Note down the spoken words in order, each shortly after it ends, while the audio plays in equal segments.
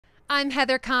I'm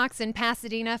Heather Cox in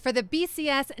Pasadena for the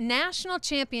BCS National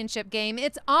Championship game.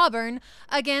 It's Auburn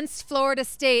against Florida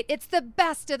State. It's the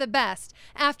best of the best.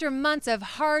 After months of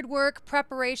hard work,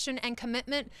 preparation, and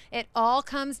commitment, it all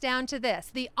comes down to this: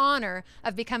 the honor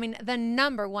of becoming the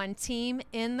 #1 team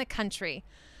in the country.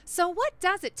 So what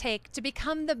does it take to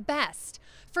become the best?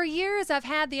 For years, I've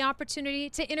had the opportunity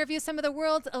to interview some of the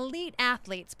world's elite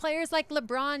athletes, players like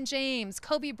LeBron James,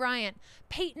 Kobe Bryant,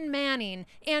 Peyton Manning,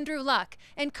 Andrew Luck,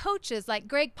 and coaches like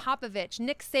Greg Popovich,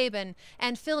 Nick Saban,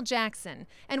 and Phil Jackson.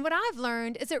 And what I've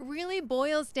learned is it really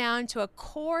boils down to a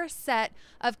core set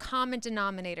of common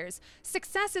denominators.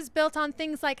 Success is built on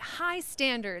things like high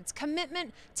standards,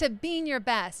 commitment to being your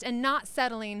best, and not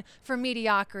settling for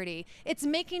mediocrity. It's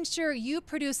making sure you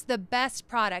produce the best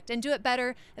product and do it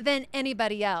better than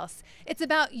anybody else. It's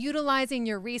about utilizing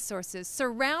your resources,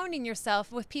 surrounding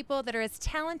yourself with people that are as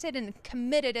talented and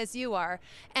committed as you are,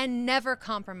 and never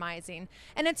compromising.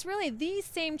 And it's really these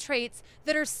same traits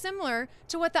that are similar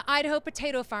to what the Idaho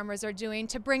potato farmers are doing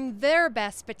to bring their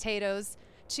best potatoes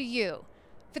to you.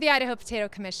 For the Idaho Potato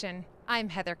Commission, I'm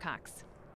Heather Cox.